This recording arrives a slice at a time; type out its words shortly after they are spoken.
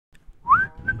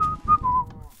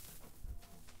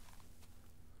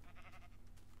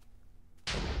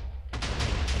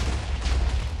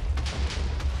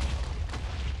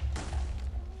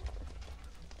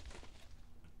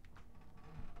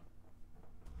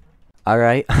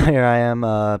Alright, here I am,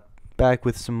 back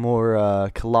with some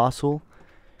more, Colossal.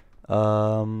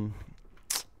 Um,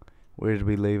 where did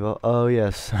we leave off? Oh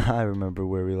yes, I remember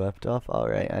where we left off.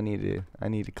 Alright, I need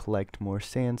to collect more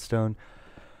sandstone.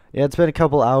 Yeah, it's been a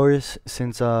couple hours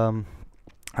since, I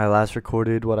last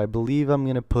recorded what I believe I'm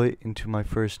gonna put into my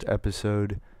first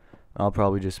episode. I'll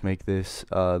probably just make this,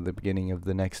 the beginning of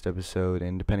the next episode,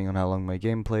 and depending on how long my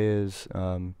gameplay is,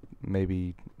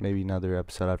 maybe another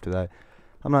episode after that.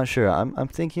 I'm not sure. I'm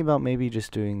thinking about maybe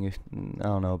just doing I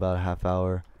don't know, about a half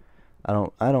hour. I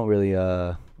don't really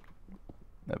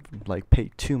like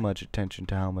pay too much attention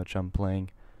to how much I'm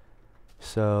playing.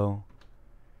 So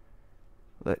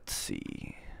let's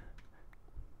see.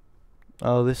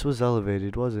 Oh, this was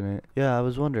elevated, wasn't it? Yeah, I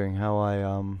was wondering how I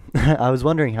I was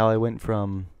wondering how I went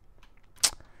from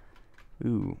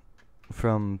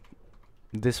from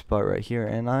this part right here,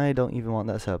 and I don't even want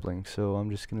that sapling, so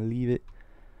I'm just gonna leave it.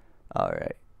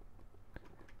 Alright.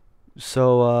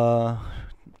 So,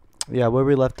 yeah, where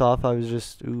we left off, I was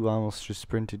just, I almost just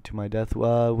sprinted to my death.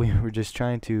 We were just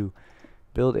trying to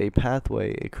build a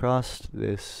pathway across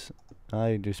this.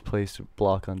 I just placed a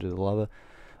block under the lava.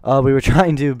 We were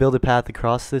trying to build a path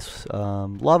across this,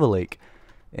 lava lake.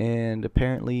 And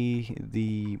apparently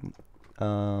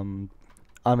I'm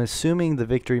assuming the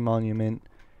Victory Monument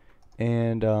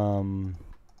and,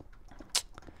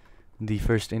 the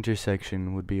first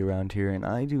intersection would be around here, and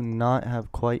I do not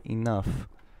have quite enough.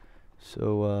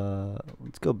 So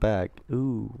let's go back.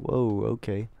 Ooh, whoa,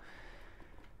 okay.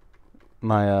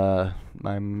 My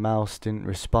mouse didn't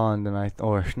respond, and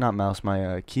or not mouse,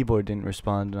 my keyboard didn't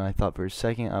respond, and I thought for a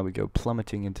second I would go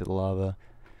plummeting into the lava,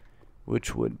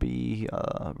 which would be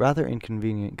rather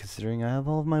inconvenient considering I have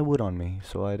all of my wood on me.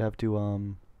 So I'd have to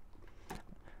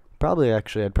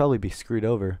I'd probably be screwed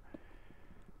over.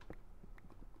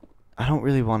 I don't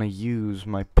really want to use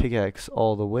my pickaxe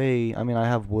all the way. I mean, I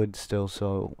have wood still,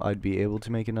 so I'd be able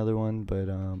to make another one, but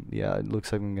yeah, it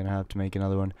looks like I'm gonna have to make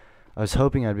another one. I was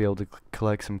hoping I'd be able to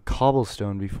collect some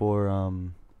cobblestone before,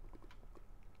 oh,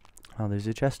 there's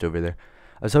a chest over there.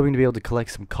 I was hoping to be able to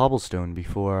collect some cobblestone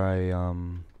before I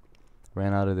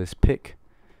ran out of this pick,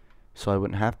 so I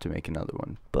wouldn't have to make another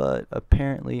one. But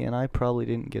apparently, and I probably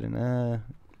didn't get it'll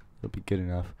be good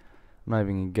enough. I'm not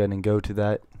even gonna go to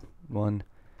that one.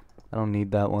 I don't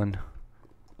need that one.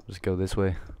 Just go this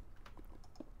way.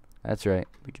 That's right.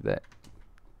 Look at that.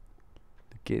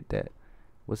 Look at that.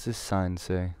 What's this sign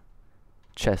say?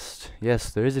 Chest.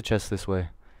 Yes, there is a chest this way.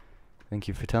 Thank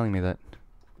you for telling me that.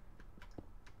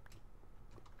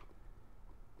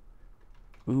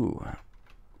 Ooh.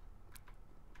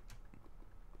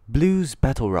 Blues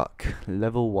Battlerock,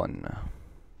 level 1.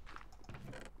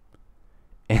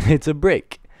 And it's a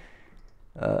brick.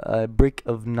 A brick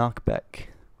of knockback.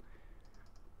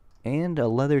 And a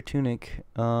leather tunic.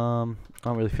 I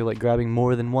don't really feel like grabbing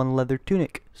more than one leather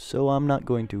tunic, so I'm not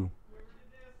going to.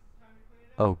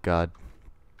 Oh god.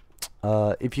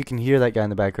 If you can hear that guy in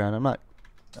the background, I'm not.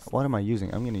 What am I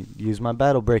using? I'm gonna use my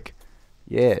battle brick.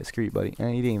 Yeah, screw you, buddy.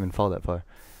 And he didn't even fall that far.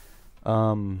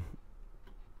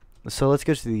 So let's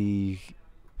go to the.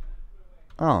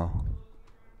 Oh.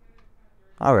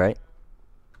 Alright.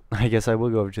 I guess I will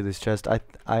go over to this chest. I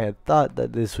had thought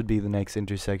that this would be the next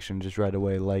intersection just right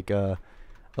away, like a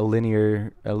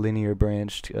linear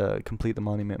branch to complete the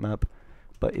monument map,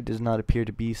 but it does not appear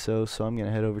to be so. So I'm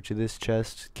gonna head over to this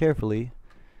chest carefully.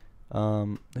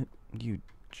 You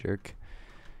jerk.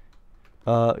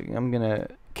 I'm gonna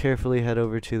carefully head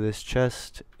over to this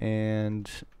chest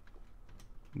and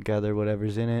gather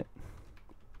whatever's in it,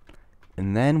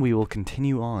 and then we will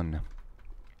continue on.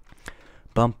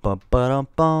 Bum bum ba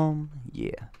bum.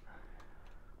 Yeah.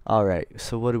 Alright,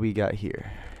 so what do we got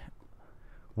here?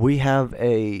 We have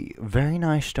a very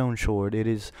nice stone sword. It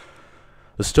is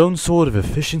a stone sword of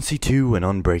efficiency 2 and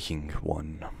unbreaking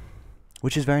 1,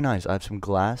 which is very nice. I have some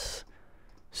glass,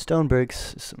 stone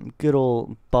bricks, some good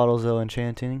old bottles of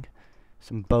enchanting,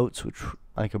 some boats which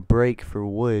I could break for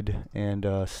wood and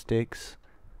sticks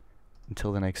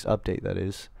until the next update, that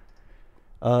is.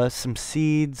 Some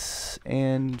seeds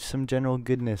and some general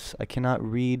goodness. I cannot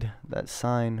read that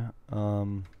sign.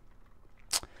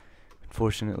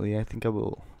 Unfortunately, I think I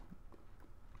will.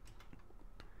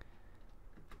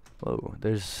 Whoa,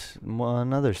 there's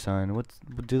another sign.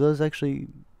 Do those actually?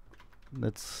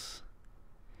 That's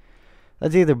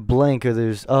either blank or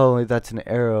there's. Oh, that's an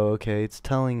arrow. Okay, it's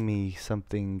telling me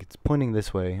something. It's pointing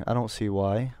this way. I don't see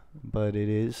why, but it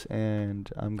is, and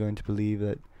I'm going to believe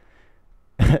that.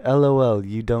 LOL,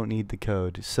 you don't need the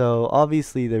code. So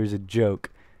obviously there's a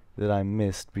joke that I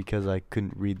missed because I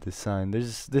couldn't read the sign.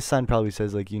 This sign probably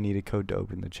says like you need a code to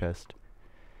open the chest.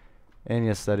 And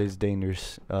yes, that is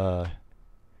dangerous.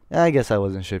 I guess I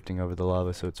wasn't shifting over the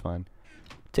lava, so it's fine.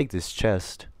 Take this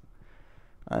chest.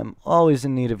 I'm always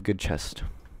in need of good chest.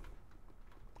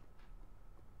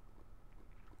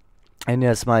 And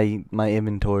yes, my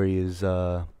inventory is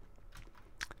in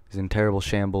terrible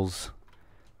shambles.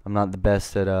 I'm not the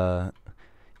best at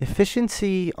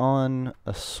efficiency on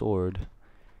a sword.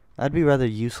 That'd be rather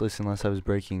useless unless I was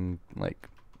breaking like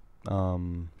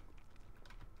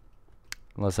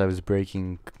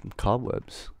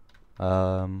cobwebs.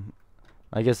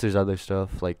 I guess there's other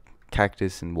stuff like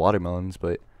cactus and watermelons,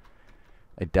 but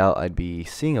I doubt I'd be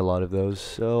seeing a lot of those,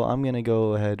 so I'm gonna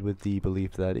go ahead with the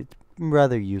belief that it's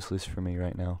rather useless for me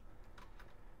right now.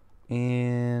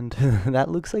 And that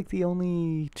looks like the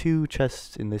only 2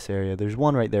 chests in this area. There's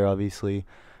one right there, obviously.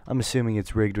 I'm assuming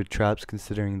it's rigged with traps,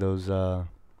 considering those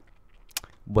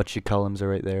whatchamacallums are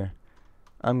right there.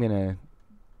 I'm gonna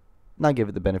not give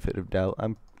it the benefit of doubt.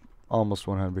 I'm almost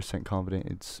 100% confident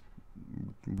it's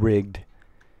rigged,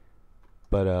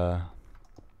 but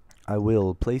I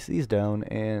will place these down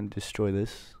and destroy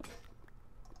this.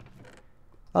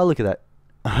 Oh, look at that.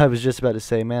 I was just about to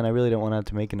say, man, I really don't want to have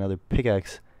to make another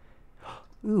pickaxe.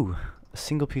 Ooh, a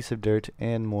single piece of dirt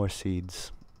and more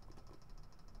seeds.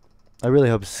 I really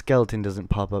hope skeleton doesn't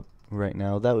pop up right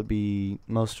now. That would be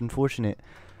most unfortunate.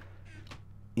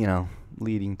 You know,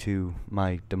 leading to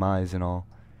my demise and all.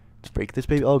 Let's break this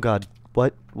baby. Oh god.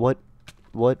 What?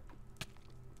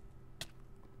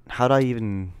 How'd I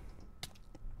even...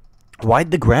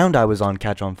 Why'd the ground I was on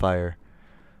catch on fire?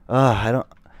 I don't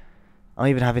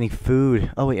even have any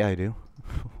food. Oh wait, yeah, I do.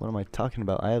 What am I talking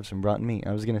about? I have some rotten meat.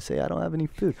 I was gonna say I don't have any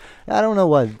food. I don't know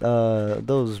why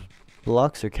those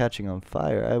blocks are catching on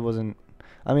fire. I was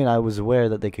aware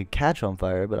that they could catch on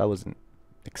fire, but I wasn't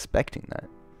expecting that.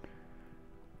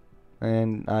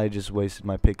 And I just wasted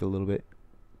my pick a little bit.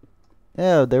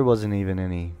 Yeah, there wasn't even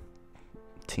any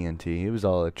TNT. It was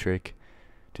all a trick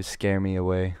to scare me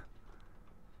away.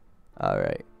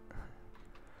 Alright.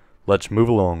 Let's move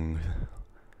along.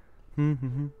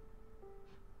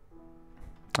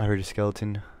 I heard a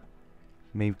skeleton.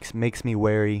 Makes me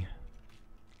wary.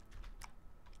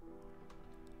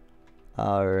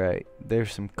 Alright,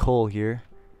 there's some coal here.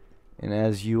 And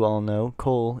as you all know,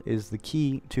 coal is the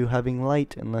key to having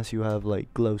light, unless you have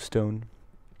like glowstone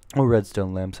or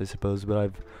redstone lamps, I suppose, but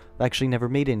I've actually never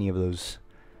made any of those.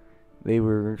 They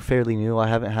were fairly new. I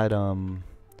haven't had a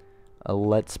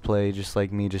let's play just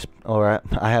like me,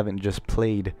 I haven't just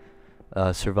played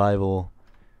survival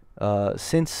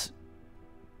since...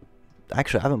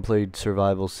 Actually, I haven't played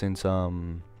survival since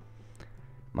Minecraft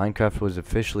was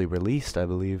officially released, I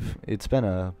believe. It's been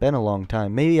a long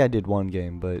time. Maybe I did one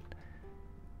game, but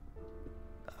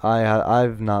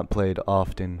I've not played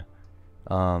often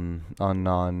on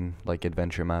non like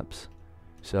adventure maps.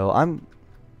 So I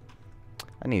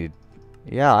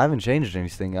haven't changed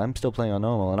anything. I'm still playing on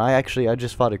normal, and I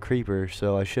just fought a creeper,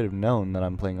 so I should have known that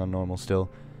I'm playing on normal still.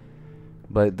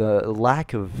 But the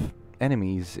lack of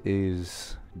enemies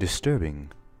is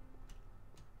disturbing.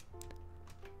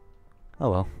 Oh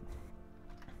well.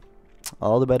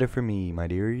 All the better for me, my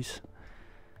dearies.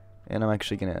 And I'm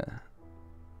actually gonna...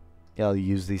 Yeah, I'll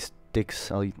use these sticks.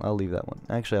 I'll leave that one.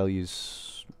 Actually,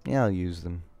 I'll use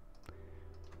them.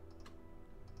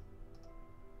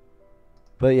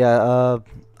 But yeah,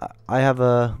 I have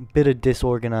a bit of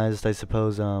disorganized, I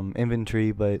suppose,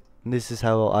 inventory, but this is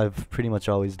how I've pretty much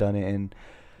always done it, and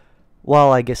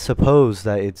while I suppose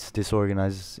that it's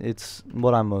disorganized, it's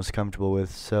what I'm most comfortable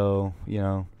with, so, you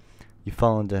know, you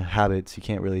fall into habits, you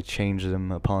can't really change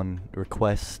them upon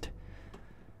request.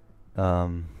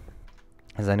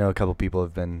 As I know a couple people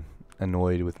have been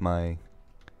annoyed with my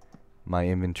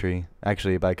inventory.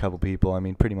 Actually, by a couple people, I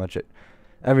mean pretty much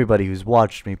everybody who's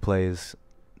watched me play has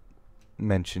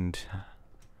mentioned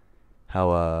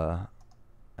how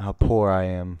poor I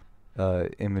am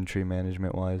inventory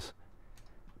management wise.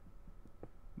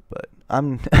 But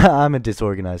I'm a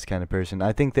disorganized kind of person.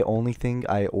 I think the only thing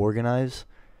I organize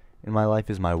in my life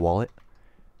is my wallet,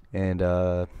 and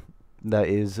that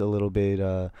is a little bit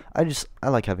I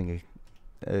like having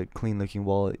a clean looking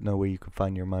wallet, know where you can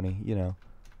find your money, you know.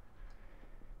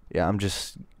 Yeah, I'm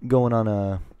just going on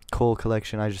a coal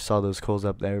collection. I just saw those coals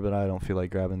up there, but I don't feel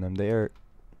like grabbing them. They are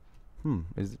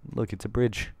look, it's a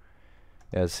bridge.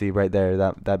 Yeah, see right there,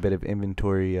 that bit of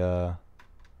inventory.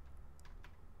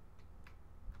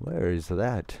 Where is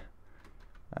that?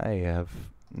 I have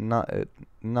not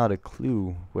a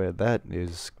clue where that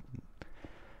is.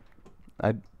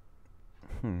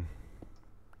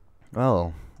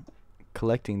 Well,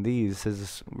 collecting these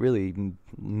has really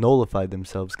nullified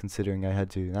themselves, considering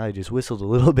I just whistled a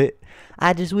little bit.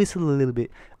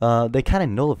 They kind of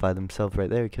nullify themselves right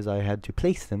there because I had to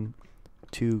place them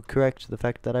to correct the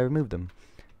fact that I removed them.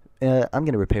 I'm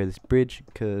gonna repair this bridge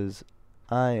because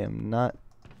I am not.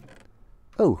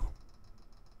 Oh,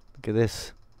 look at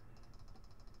this.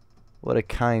 What a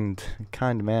kind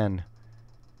man.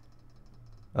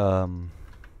 The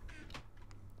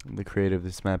creator of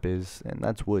this map is, and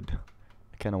that's wood.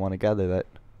 I kind of want to gather that.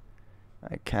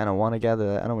 I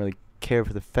don't really care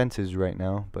for the fences right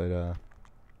now, but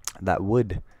that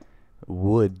wood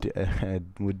would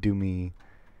do me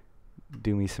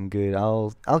some good.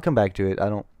 I'll come back to it.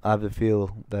 I have a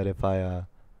feel that if I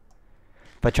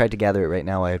tried to gather it right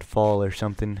now, I'd fall or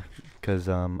something, because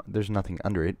there's nothing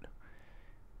under it.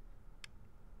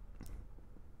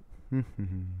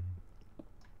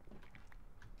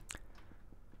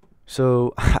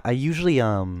 So I usually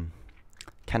kind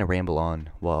of ramble on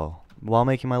while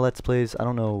making my let's plays. I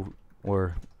don't know,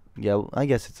 or yeah, I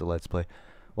guess it's a let's play.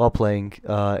 While playing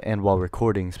and while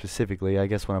recording specifically. I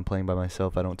guess when I'm playing by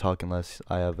myself, I don't talk unless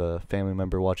I have a family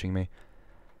member watching me.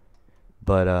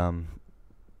 But I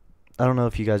don't know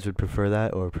if you guys would prefer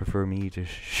that or prefer me to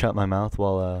shut my mouth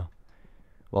while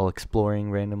exploring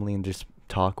randomly and just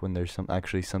talk when there's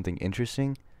actually something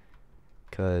interesting.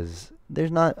 'Cause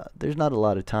there's not a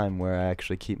lot of time where I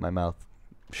actually keep my mouth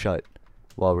shut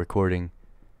while recording.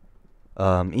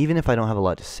 Even if I don't have a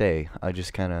lot to say, I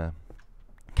just kind of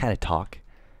talk.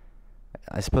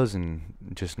 I suppose in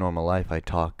just normal life I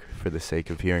talk for the sake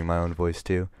of hearing my own voice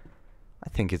too. I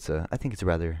think it's a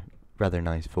rather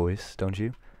nice voice, don't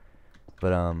you?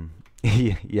 But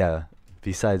yeah,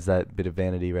 besides that bit of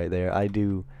vanity right there, I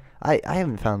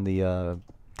haven't found the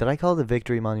did I call it the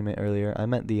Victory Monument earlier? I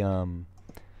meant the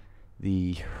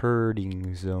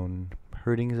herding zone,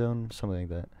 something like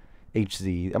that.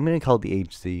 HZ. I'm gonna call it the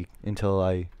HZ until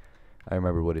I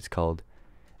remember what it's called.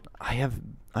 I have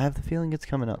the feeling it's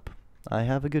coming up. I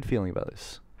have a good feeling about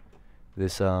this.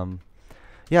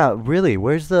 Yeah, really.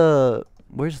 Where's the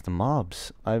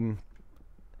mobs? I'm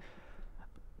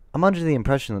under the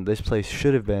impression that this place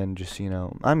should have been just,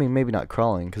 I mean, maybe not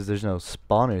crawling because there's no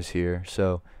spawners here.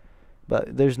 So,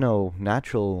 but there's no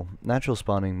natural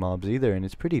spawning mobs either, and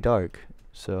it's pretty dark.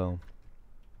 So,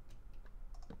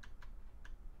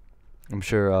 I'm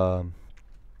sure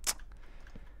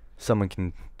someone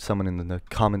in the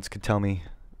comments could tell me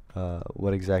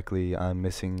what exactly I'm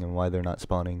missing and why they're not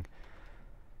spawning.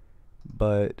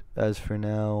 But as for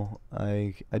now,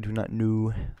 I do not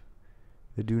know.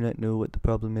 I do not know what the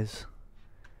problem is.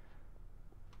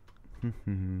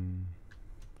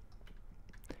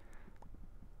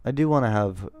 I do want to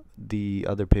have the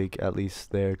other pick at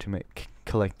least there to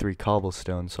collect 3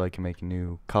 cobblestone so I can make a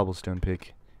new cobblestone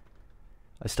pick.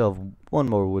 I still have one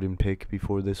more wooden pick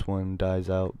before this one dies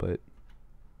out, but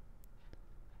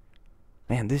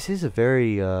man, this is a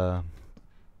very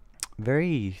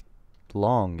very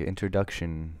long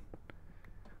introduction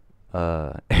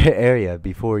area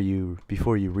before you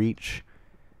reach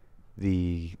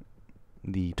the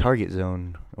target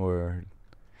zone. Or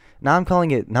now I'm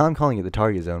calling it the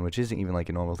target zone, which isn't even like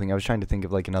a normal thing. I was trying to think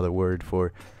of like another word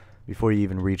for before you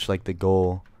even reach like the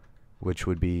goal, which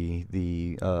would be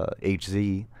the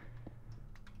HZ.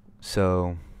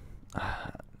 So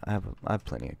I have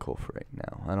plenty of coal for right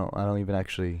now. I don't even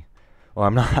actually, or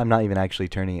I'm not even actually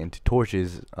turning it into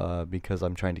torches because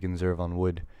I'm trying to conserve on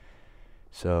wood.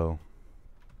 So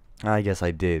I guess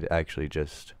I did actually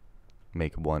just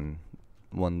make one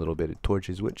little bit of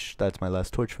torches, which that's my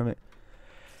last torch from it.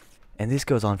 And this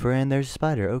goes on for, and there's a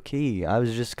spider. Okay, I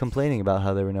was just complaining about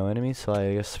how there were no enemies, so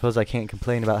I suppose I can't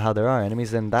complain about how there are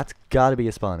enemies, then that's gotta be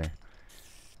a spawner.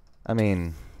 I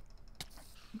mean,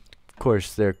 of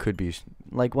course there could be,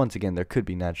 like, once again, there could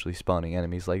be naturally spawning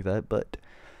enemies like that, but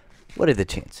what are the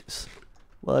chances?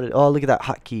 Oh, look at that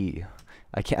hotkey.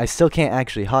 I still can't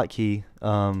actually hotkey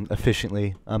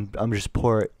efficiently. I'm just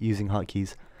poor at using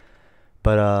hotkeys.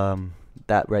 But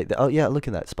that right there. Oh yeah, look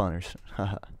at that, spawners.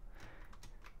 Haha.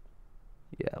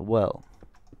 Yeah, well,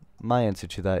 my answer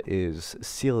to that is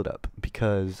seal it up,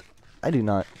 because I do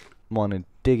not want to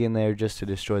dig in there just to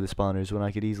destroy the spawners when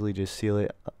I could easily just seal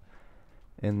it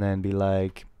and then be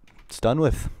like, it's done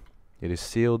with. It is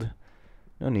sealed.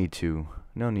 No need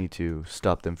to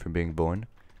stop them from being born.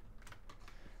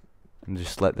 And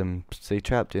just let them stay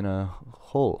trapped in a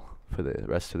hole for the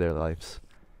rest of their lives.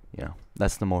 You know,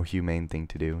 that's the more humane thing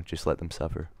to do. Just let them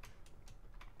suffer.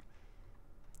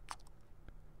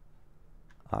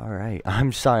 Alright,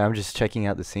 I'm sorry, I'm just checking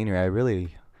out the scenery. I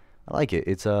like it.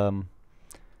 It's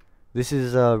this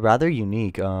is rather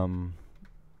unique.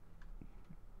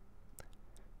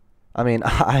 I mean,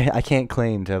 I can't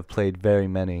claim to have played very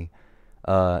many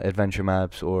adventure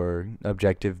maps or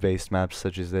objective-based maps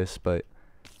such as this, but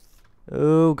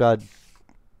oh god,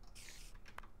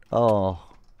 oh,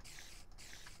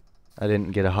 I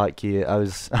didn't get a hotkey. I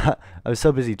was I was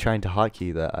so busy trying to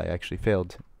hotkey that I actually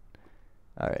failed.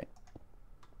 All right.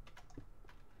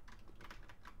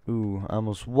 Ooh, I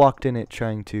almost walked in it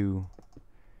trying to.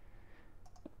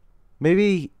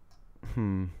 Maybe.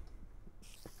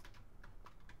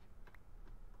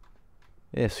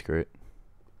 Yeah, screw it.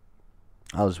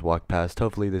 I'll just walk past.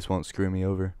 Hopefully this won't screw me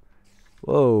over.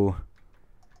 Whoa.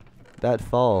 That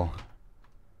fall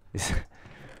is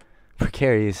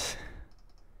precarious.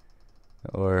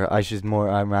 Or I should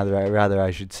rather I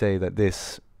should say that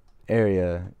this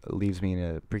area leaves me in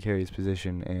a precarious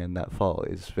position, and that fall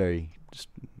is very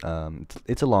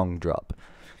it's a long drop.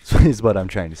 Is what I'm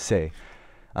trying to say.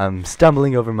 I'm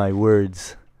stumbling over my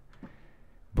words,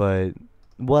 but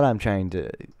what I'm trying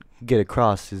to get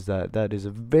across is that that is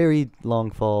a very long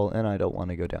fall, and I don't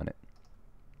want to go down it.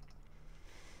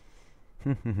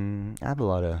 I have a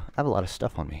lot of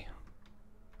stuff on me.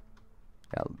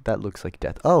 Yeah, that looks like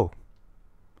death. Oh.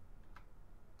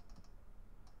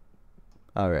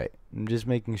 Alright, I'm just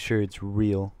making sure it's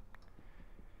real.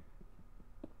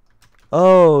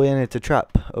 Oh, and it's a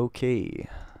trap. Okay.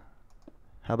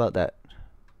 How about that?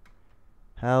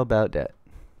 How about that?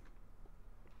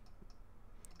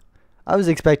 I was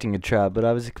expecting a trap, but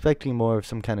I was expecting more of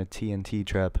some kind of TNT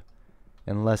trap.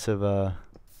 And less of a...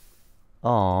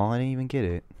 Aw, I didn't even get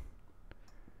it.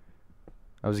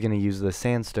 I was gonna use the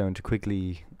sandstone to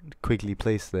quickly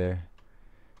place there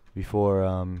before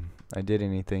I did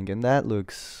anything, and that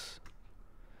looks...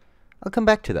 I'll come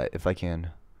back to that if I can,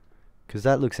 because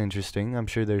that looks interesting. I'm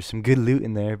sure there's some good loot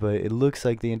in there, but it looks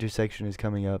like the intersection is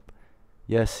coming up.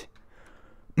 Yes.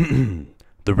 The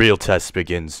real test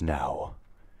begins now.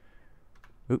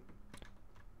 Oop.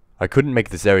 I couldn't make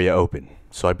this area open,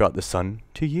 so I brought the sun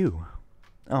to you.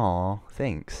 Aw,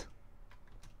 thanks.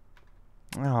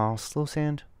 Aw, slow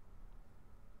sand.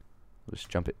 Let's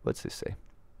jump it. What's this say?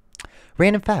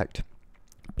 Random fact.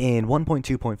 In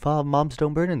 1.2.5, mobs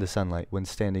don't burn in the sunlight when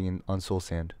standing on soul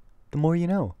sand. The more you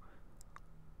know.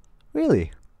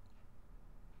 Really?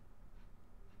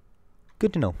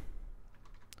 Good to know.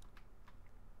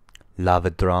 Lava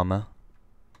drama.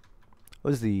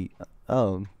 What was the...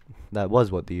 oh, that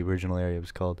was what the original area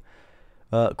was called.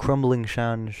 Crumbling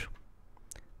Shange.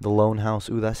 The Lone House.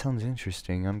 Ooh, that sounds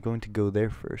interesting. I'm going to go there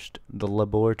first. The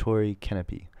Laboratory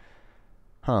Canopy.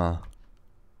 Huh.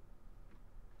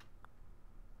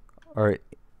 Are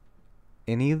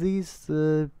any of these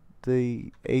the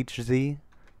HZ?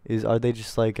 Are they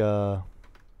just like oh,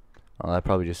 that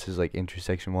probably just is like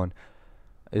intersection 1.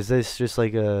 Is this just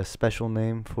like a special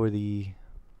name for the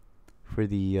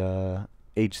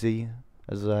HZ,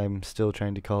 as I'm still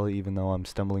trying to call it, even though I'm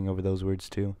stumbling over those words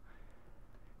too?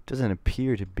 Doesn't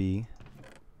appear to be.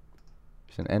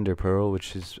 There's an ender pearl,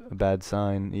 which is a bad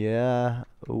sign. Yeah,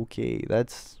 okay,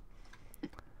 that's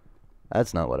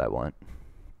not what I want.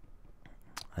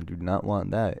 I do not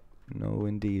want that. No,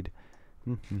 indeed.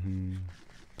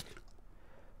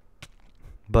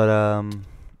 But I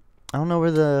don't know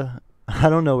where the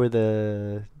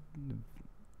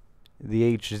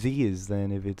the HZ is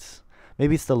then. If it's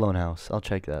maybe it's the Lone House. I'll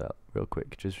check that out real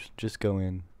quick. Just go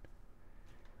in.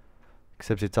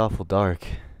 Except it's awful dark.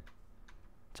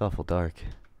 It's awful dark.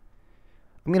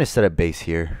 I'm gonna set up base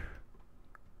here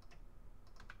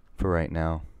for right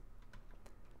now.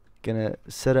 Gonna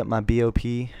set up my BOP,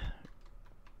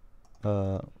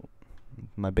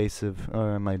 my base of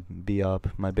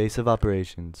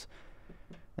operations.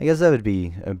 I guess that would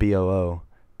be a BOO,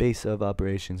 base of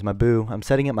operations. My boo. I'm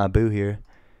setting up my boo here.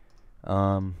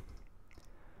 What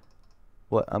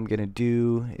I'm gonna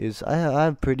do is I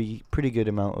have pretty good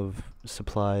amount of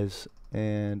supplies,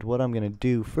 and what I'm gonna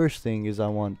do first thing is I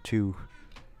want to.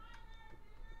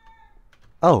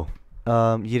 Oh.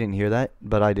 You didn't hear that,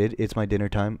 but I did. It's my dinner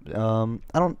time.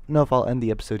 I don't know if I'll end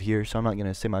the episode here, so I'm not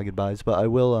gonna say my goodbyes, but I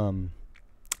will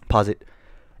pause it,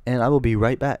 and I will be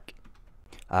right back.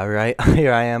 Alright,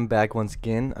 here I am back once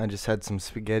again. I just had some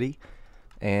spaghetti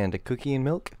and a cookie and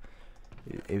milk.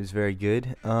 It was very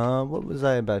good. What was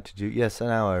I about to do? Yes,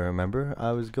 now I remember.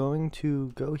 I was going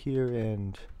to go here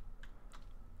and...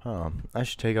 I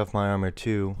should take off my armor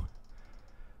too.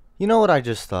 You know what I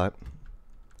just thought?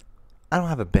 I don't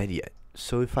have a bed yet,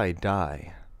 so if I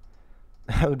die,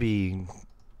 that would be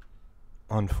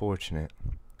unfortunate.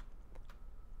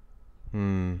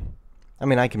 I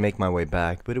mean, I can make my way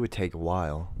back, but it would take a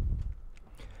while.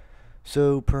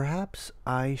 So perhaps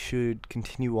I should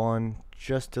continue on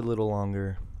just a little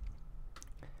longer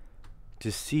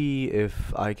to see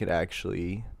if I could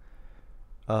actually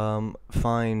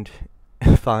find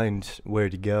find where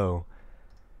to go,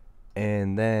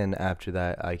 and then after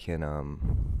that I can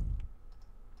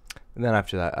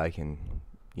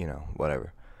you know,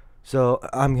 whatever. So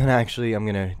I'm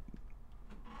gonna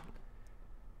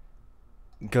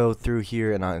go through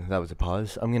here, and that was a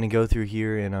pause. I'm gonna go through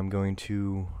here, and I'm going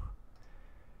to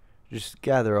just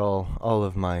gather all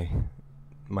of my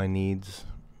needs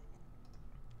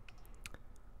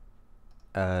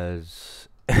as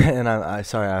and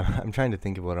I'm trying to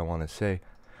think of what I want to say.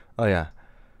 Oh yeah,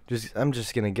 I'm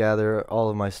just gonna gather all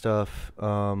of my stuff.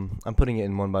 I'm putting it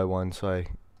in one by one, so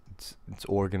it's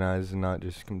organized and not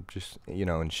just you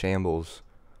know, in shambles,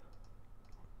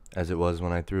 as it was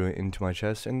when I threw it into my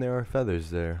chest. And there are feathers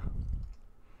there.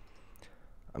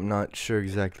 I'm not sure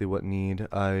exactly what need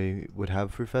I would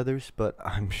have for feathers, but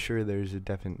I'm sure there's a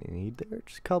definite need. They're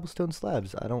just cobblestone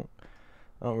slabs. I don't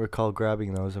recall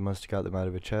grabbing those. I must have got them out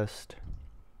of a chest.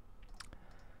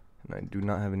 And I do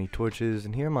not have any torches.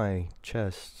 And here are my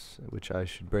chests, which I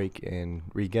should break and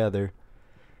regather,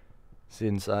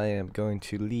 since I am going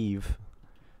to leave.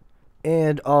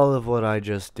 And all of what I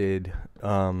just did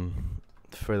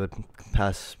for the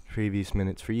past previous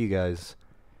minutes for you guys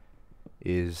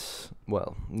is,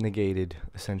 well, negated,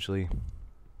 essentially.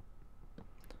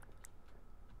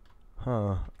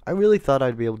 I really thought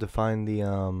I'd be able to find the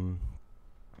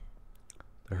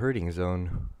herding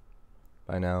zone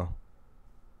by now.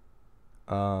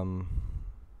 I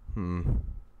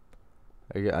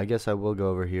guess I will go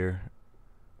over here.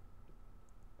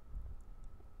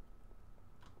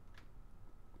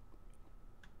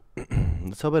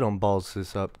 Let's hope I don't balls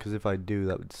this up, because if I do,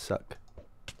 that would suck.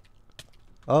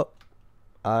 Oh,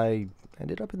 I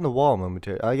ended up in the wall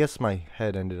momentarily. I guess my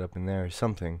head ended up in there or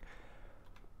something.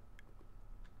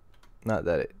 Not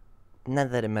that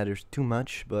it matters too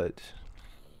much, but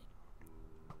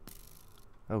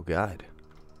oh god.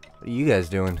 What are you guys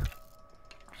doing?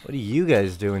 What are you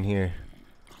guys doing here?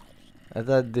 I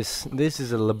thought this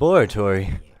is a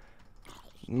laboratory.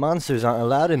 Monsters aren't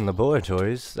allowed in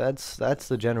laboratories. That's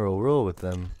the general rule with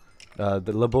them.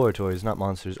 The laboratories, not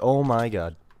monsters. Oh my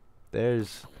god.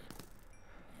 There's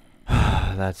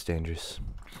that's dangerous.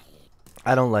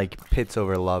 I don't like pits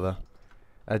over lava.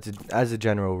 As a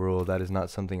general rule, that is not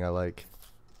something I like.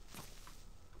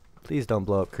 Please don't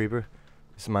blow up, creeper.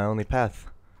 This is my only path.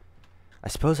 I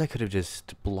suppose I could have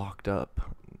just blocked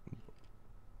up.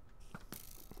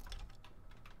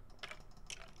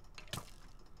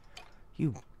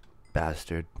 You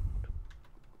bastard.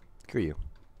 Screw you.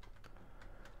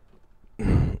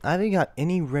 I haven't got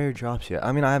any rare drops yet.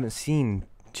 I mean, I haven't seen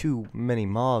too many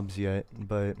mobs yet,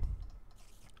 but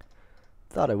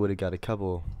thought I would have got a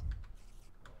couple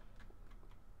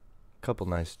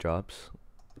nice drops.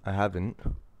 I haven't,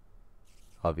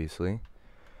 obviously.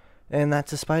 And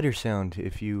that's a spider sound.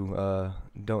 If you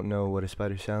don't know what a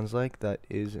spider sounds like, that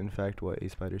is in fact what a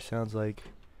spider sounds like.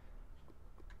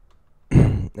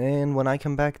 And when I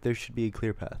come back, there should be a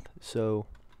clear path. So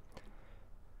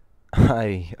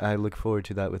I look forward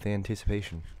to that with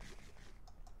anticipation.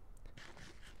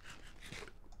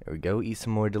 There we go. Eat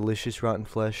some more delicious rotten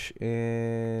flesh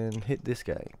and hit this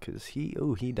guy, cause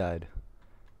he died.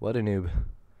 What a noob.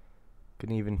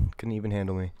 Couldn't even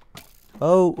handle me.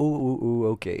 Oh, ooh,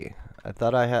 okay. I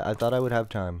thought I would have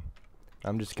time.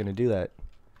 I'm just gonna do that.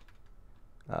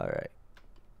 All right.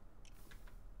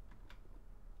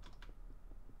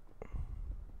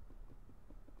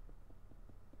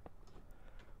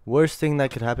 Worst thing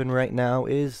that could happen right now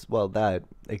is, well, that,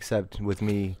 except with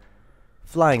me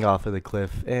flying off of the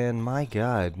cliff. And my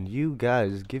god, you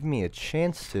guys give me a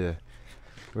chance to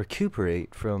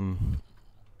recuperate from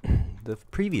the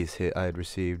previous hit I had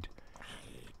received.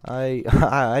 I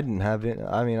didn't have it.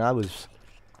 I mean, I was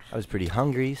pretty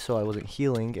hungry, so I wasn't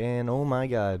healing. And oh my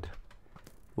god,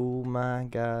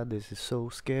 this is so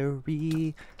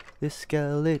scary. This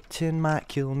skeleton might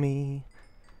kill me.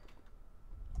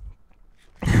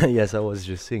 Yes, I was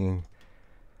just singing,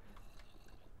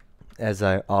 as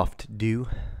I oft do.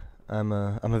 I'm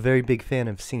a very big fan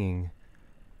of singing.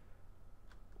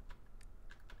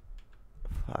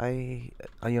 You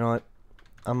know what?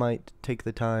 I might take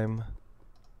the time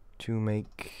to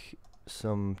make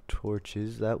some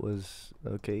torches. That was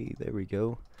okay. There we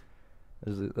go. It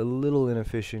was a little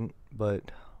inefficient, but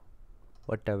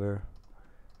whatever.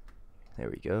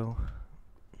 There we go.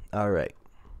 All right.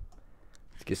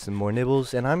 Let's get some more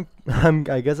nibbles. And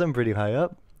I guess I'm pretty high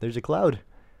up. There's a cloud.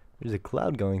 There's a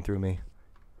cloud going through me.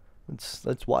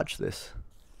 Let's watch this.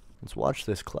 Let's watch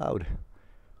this cloud.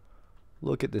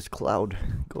 Look at this cloud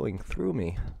going through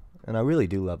me. And I really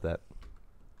do love that.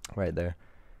 Right there.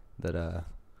 that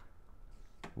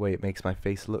way it makes my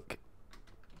face look.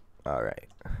 Alright.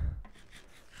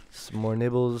 Some more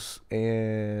nibbles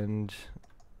and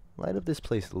light up this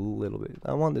place a little bit.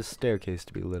 I want this staircase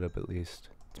to be lit up at least.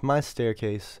 It's my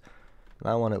staircase and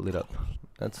I want it lit up.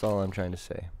 That's all I'm trying to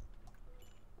say.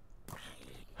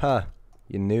 Ha!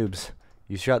 You noobs.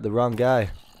 You shot the wrong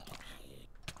guy.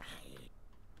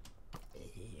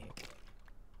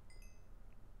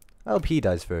 I hope he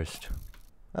dies first.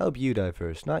 I hope you die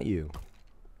first, not you.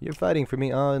 You're fighting for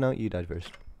me. Oh, no, you died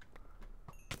first.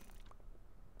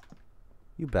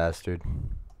 You bastard.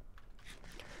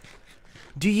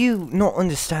 Do you not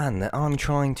understand that I'm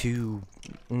trying to,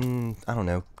 I don't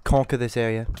know, conquer this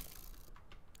area?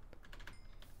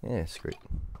 Yeah, screw it.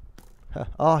 Huh.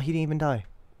 Oh, he didn't even die.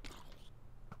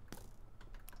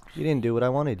 You didn't do what I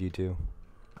wanted you to.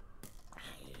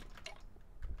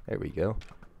 There we go.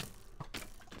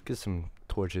 Get some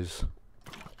torches.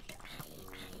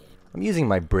 I'm using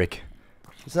my brick.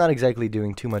 It's not exactly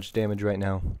doing too much damage right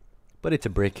now, but it's a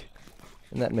brick,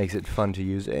 and that makes it fun to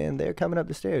use. And they're coming up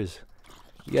the stairs.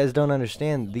 You guys don't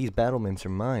understand. These battlements are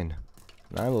mine,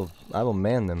 and I will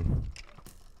man them.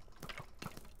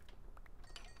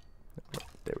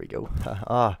 There we go.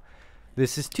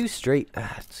 This is too straight.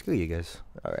 Screw you guys.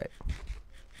 All right.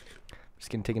 Just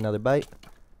gonna take another bite.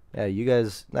 Yeah, you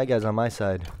guys. That guy's on my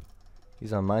side.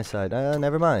 He's on my side.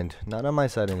 Never mind. Not on my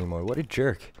side anymore. What a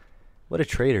jerk. What a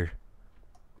traitor.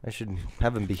 I should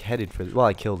have him beheaded for... Well,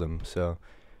 I killed him, so...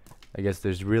 I guess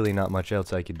there's really not much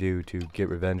else I could do to get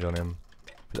revenge on him.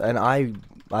 And I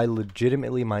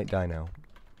legitimately might die now.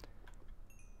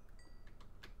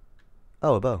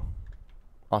 Oh, a bow.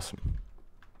 Awesome.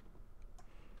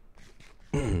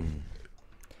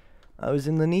 I was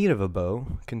in the need of a bow,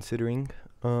 considering...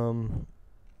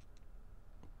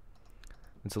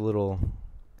 It's a little...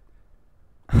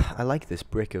 I like this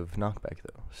brick of knockback,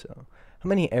 though, so... How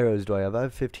many arrows do I have? I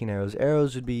have 15 arrows.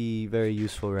 Arrows would be very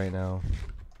useful right now.